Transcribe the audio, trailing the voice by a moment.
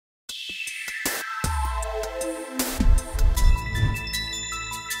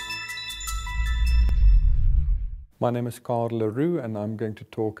My name is Carel Roux, and I'm going to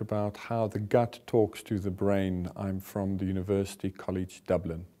talk about how the gut talks to the brain. I'm from the University College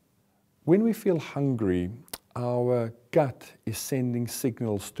Dublin. When we feel hungry, our gut is sending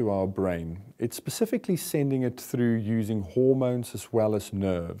signals to our brain. It's specifically sending it through using hormones as well as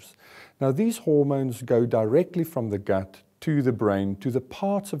nerves. Now, these hormones go directly from the gut to the brain, to the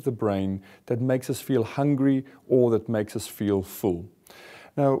parts of the brain that makes us feel hungry or that makes us feel full.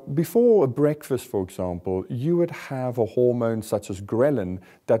 Now, before a breakfast, for example, you would have a hormone such as ghrelin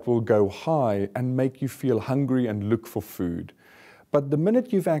that will go high and make you feel hungry and look for food. But the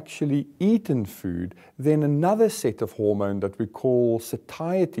minute you've actually eaten food, then another set of hormone that we call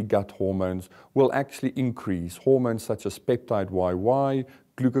satiety gut hormones will actually increase. Hormones such as peptide YY,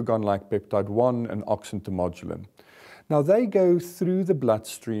 glucagon-like peptide 1, and oxyntomodulin. Now, they go through the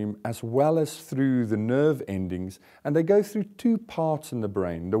bloodstream as well as through the nerve endings, and they go through two parts in the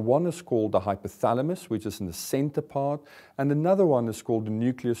brain. The one is called the hypothalamus, which is in the center part, and another one is called the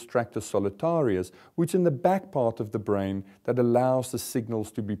nucleus tractus solitarius, which is in the back part of the brain that allows the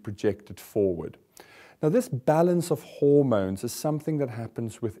signals to be projected forward. Now, this balance of hormones is something that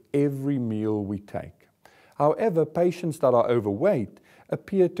happens with every meal we take. However, patients that are overweight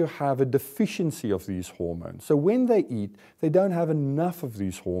appear to have a deficiency of these hormones. So when they eat, they don't have enough of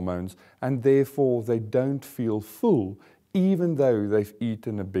these hormones, and therefore they don't feel full, even though they've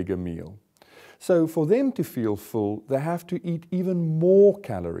eaten a bigger meal. So for them to feel full, they have to eat even more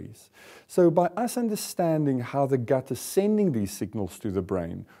calories. So by us understanding how the gut is sending these signals to the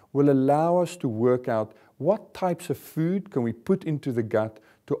brain will allow us to work out what types of food can we put into the gut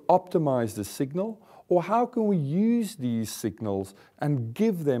to optimize the signal, or how can we use these signals and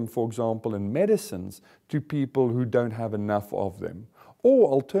give them, for example, in medicines to people who don't have enough of them.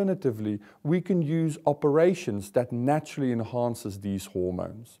 Or alternatively, we can use operations that naturally enhances these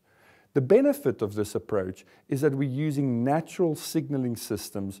hormones. The benefit of this approach is that we're using natural signaling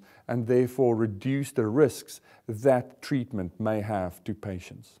systems and therefore reduce the risks that treatment may have to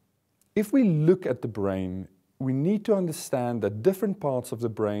patients. If we look at the brain, we need to understand that different parts of the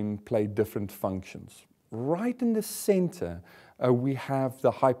brain play different functions. Right in the center, we have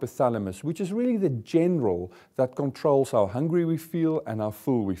the hypothalamus, which is really the general that controls how hungry we feel and how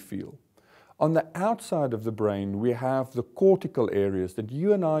full we feel. On the outside of the brain, we have the cortical areas that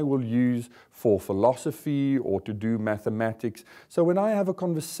you and I will use for philosophy or to do mathematics. So when I have a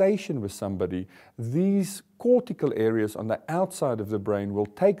conversation with somebody, these cortical areas on the outside of the brain will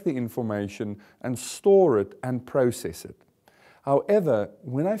take the information and store it and process it. However,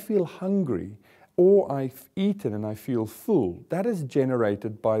 when I feel hungry, or I've eaten and I feel full, that is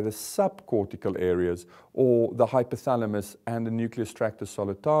generated by the subcortical areas, or the hypothalamus and the nucleus tractus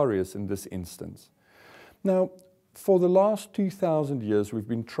solitarius in this instance. Now, for the last 2,000 years, we've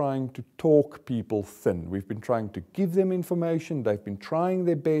been trying to talk people thin. We've been trying to give them information. They've been trying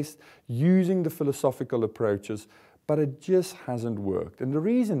their best using the philosophical approaches, but it just hasn't worked. And the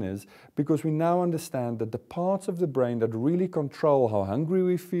reason is because we now understand that the parts of the brain that really control how hungry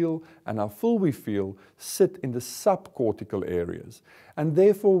we feel and how full we feel sit in the subcortical areas. And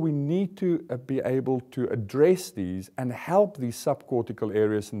therefore we need to be able to address these and help these subcortical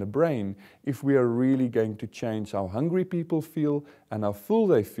areas in the brain if we are really going to change how hungry people feel and how full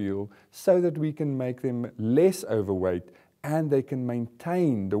they feel, so that we can make them less overweight and they can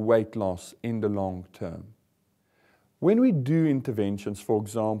maintain the weight loss in the long term. When we do interventions, for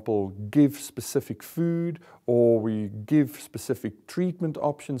example, give specific food, or we give specific treatment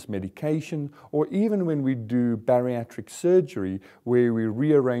options, medication, or even when we do bariatric surgery where we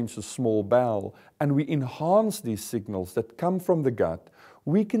rearrange the small bowel and we enhance these signals that come from the gut,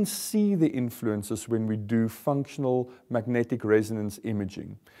 we can see the influences when we do functional magnetic resonance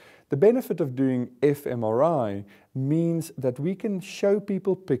imaging. The benefit of doing fMRI means that we can show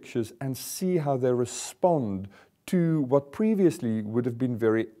people pictures and see how they respond to what previously would have been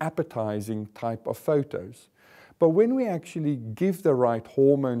very appetizing type of photos. But when we actually give the right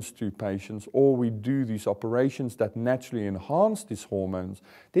hormones to patients, or we do these operations that naturally enhance these hormones,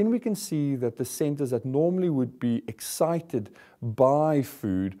 then we can see that the centers that normally would be excited by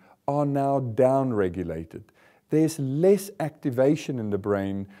food are now downregulated. There's less activation in the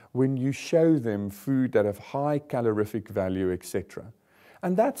brain when you show them food that have high calorific value, etc.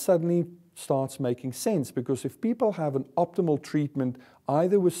 And that suddenly starts making sense, because if people have an optimal treatment,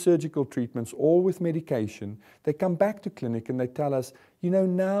 either with surgical treatments or with medication, they come back to clinic and they tell us, you know,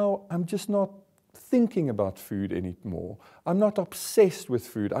 now I'm just not thinking about food anymore. I'm not obsessed with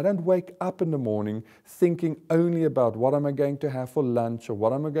food. I don't wake up in the morning thinking only about what am I going to have for lunch or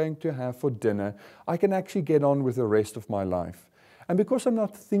what am I going to have for dinner. I can actually get on with the rest of my life. And because I'm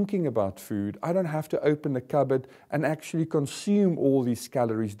not thinking about food, I don't have to open the cupboard and actually consume all these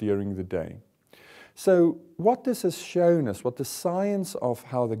calories during the day. So what this has shown us, what the science of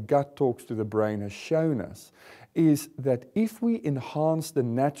how the gut talks to the brain has shown us, is that if we enhance the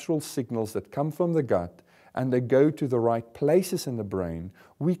natural signals that come from the gut and they go to the right places in the brain,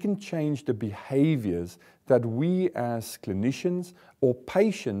 we can change the behaviors that we as clinicians or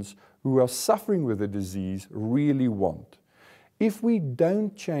patients who are suffering with the disease really want. If we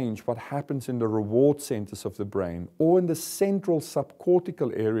don't change what happens in the reward centers of the brain or in the central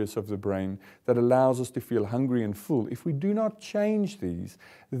subcortical areas of the brain that allows us to feel hungry and full, if we do not change these,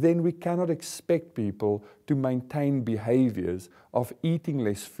 then we cannot expect people to maintain behaviors of eating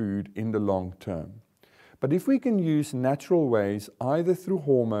less food in the long term. But if we can use natural ways, either through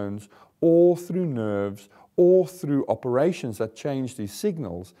hormones or through nerves or through operations that change these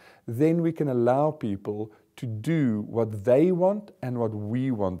signals, then we can allow people to do what they want and what we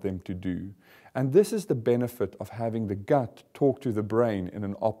want them to do. And this is the benefit of having the gut talk to the brain in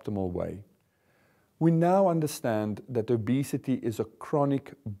an optimal way. We now understand that obesity is a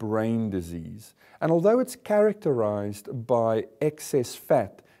chronic brain disease. And although it's characterized by excess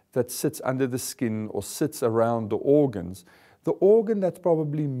fat that sits under the skin or sits around the organs, the organ that's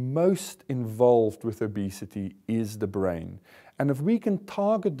probably most involved with obesity is the brain. And if we can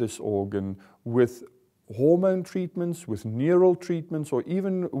target this organ with hormone treatments, with neural treatments, or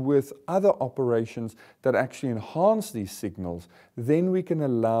even with other operations that actually enhance these signals, then we can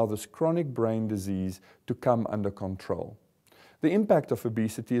allow this chronic brain disease to come under control. The impact of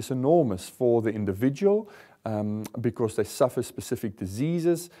obesity is enormous for the individual because they suffer specific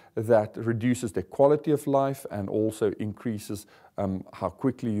diseases that reduces their quality of life and also increases how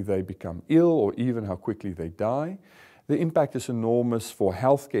quickly they become ill or even how quickly they die. The impact is enormous for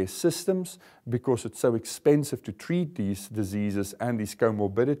healthcare systems because it's so expensive to treat these diseases and these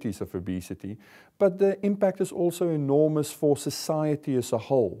comorbidities of obesity. But the impact is also enormous for society as a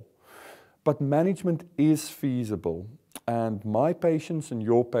whole. But management is feasible, and my patients and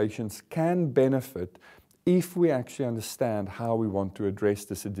your patients can benefit if we actually understand how we want to address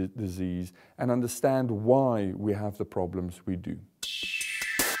this disease and understand why we have the problems we do.